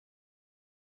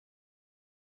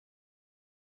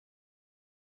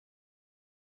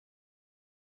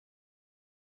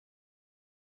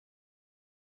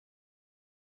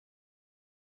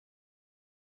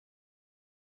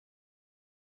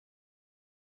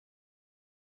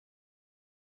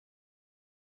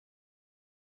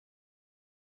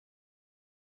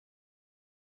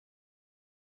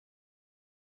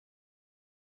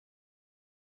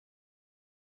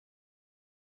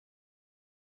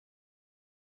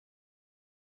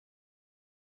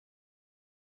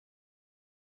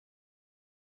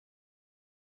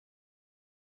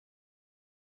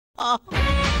Hello,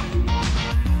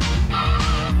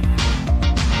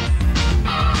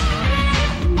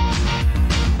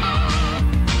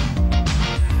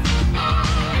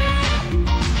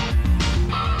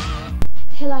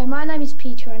 my name is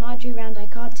Peter and I drew round a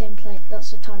card template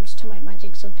lots of times to make my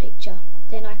jigsaw picture.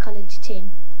 Then I coloured it in.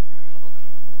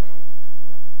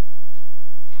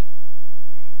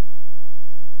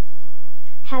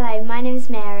 Hello, my name is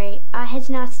Mary. I had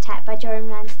an art attack by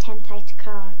drawing around a template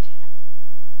card.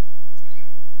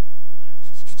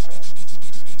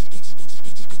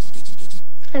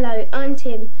 Hello, I'm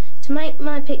Tim. To make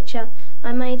my picture,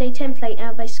 I made a template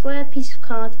out of a square piece of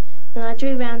card, then I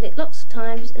drew around it lots of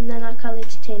times and then I coloured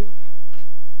it in.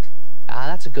 Ah,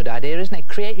 that's a good idea, isn't it?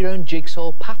 Create your own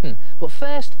jigsaw pattern. But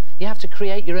first, you have to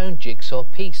create your own jigsaw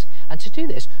piece. And to do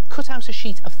this, cut out a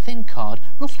sheet of thin card,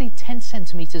 roughly 10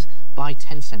 centimetres by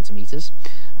 10 centimetres,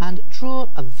 and draw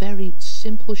a very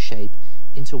simple shape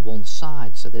into one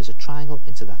side. So there's a triangle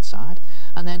into that side,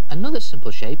 and then another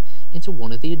simple shape into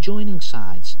one of the adjoining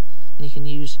sides. And you can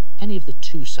use any of the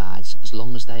two sides as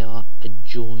long as they are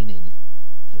adjoining.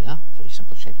 There we are, very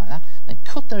simple shape like that. Then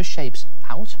cut those shapes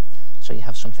out so you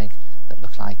have something that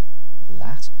looks like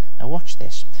that. Now watch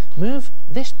this. Move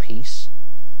this piece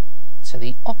to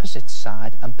the opposite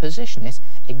side and position it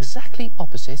exactly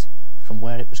opposite from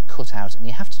where it was cut out. And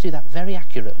you have to do that very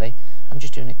accurately. I'm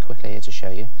just doing it quickly here to show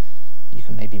you. You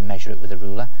can maybe measure it with a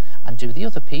ruler and do the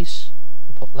other piece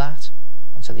and put that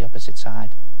onto the opposite side,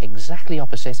 exactly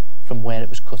opposite from where it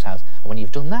was cut out. And when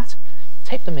you've done that,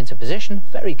 tape them into position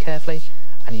very carefully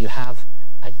and you have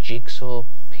a jigsaw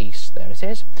piece. There it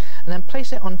is. And then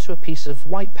place it onto a piece of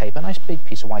white paper, a nice big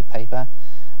piece of white paper,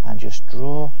 and just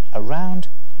draw around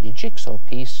your jigsaw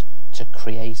piece to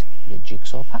create your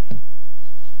jigsaw pattern.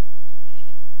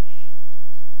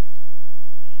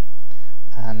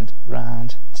 And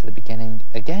round to the beginning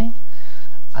again,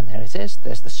 and there it is.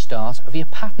 There's the start of your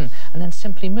pattern. And then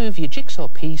simply move your jigsaw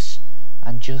piece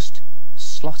and just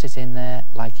slot it in there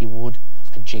like you would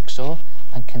a jigsaw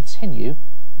and continue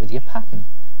with your pattern.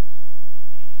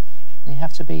 And you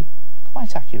have to be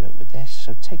quite accurate with this,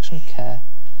 so take some care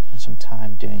and some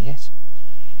time doing it.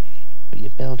 But you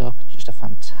build up just a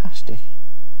fantastic,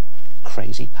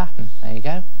 crazy pattern. There you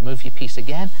go. Move your piece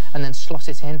again and then slot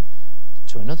it in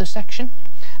to another section.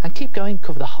 And keep going,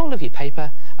 cover the whole of your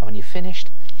paper, and when you're finished,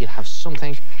 you'll have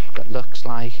something that looks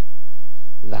like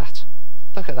that.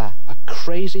 Look at that, a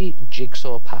crazy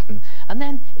jigsaw pattern. And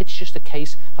then it's just a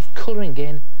case of colouring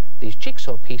in these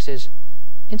jigsaw pieces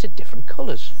into different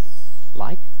colours,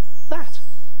 like that.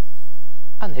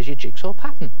 And there's your jigsaw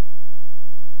pattern.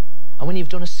 And when you've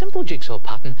done a simple jigsaw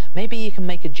pattern, maybe you can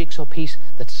make a jigsaw piece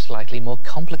that's slightly more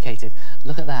complicated.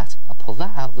 Look at that. I'll pull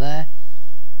that out there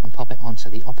and pop it onto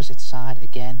the opposite side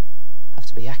again. Have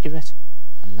to be accurate.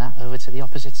 And that over to the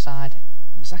opposite side,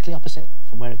 exactly opposite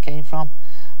from where it came from.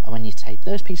 And when you tape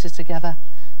those pieces together,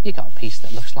 you got a piece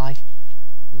that looks like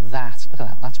that. Look at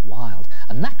that, that's wild.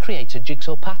 And that creates a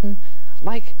jigsaw pattern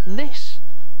like this.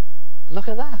 Look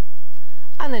at that.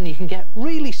 And then you can get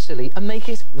really silly and make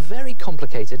it very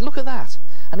complicated. Look at that.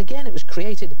 And again, it was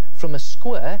created from a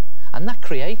square, and that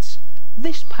creates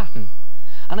this pattern.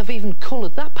 And I've even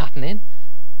coloured that pattern in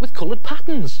with coloured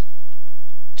patterns.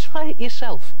 Try it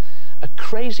yourself. A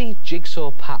crazy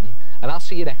jigsaw pattern. And I'll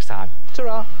see you next time.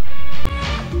 Ta-ra!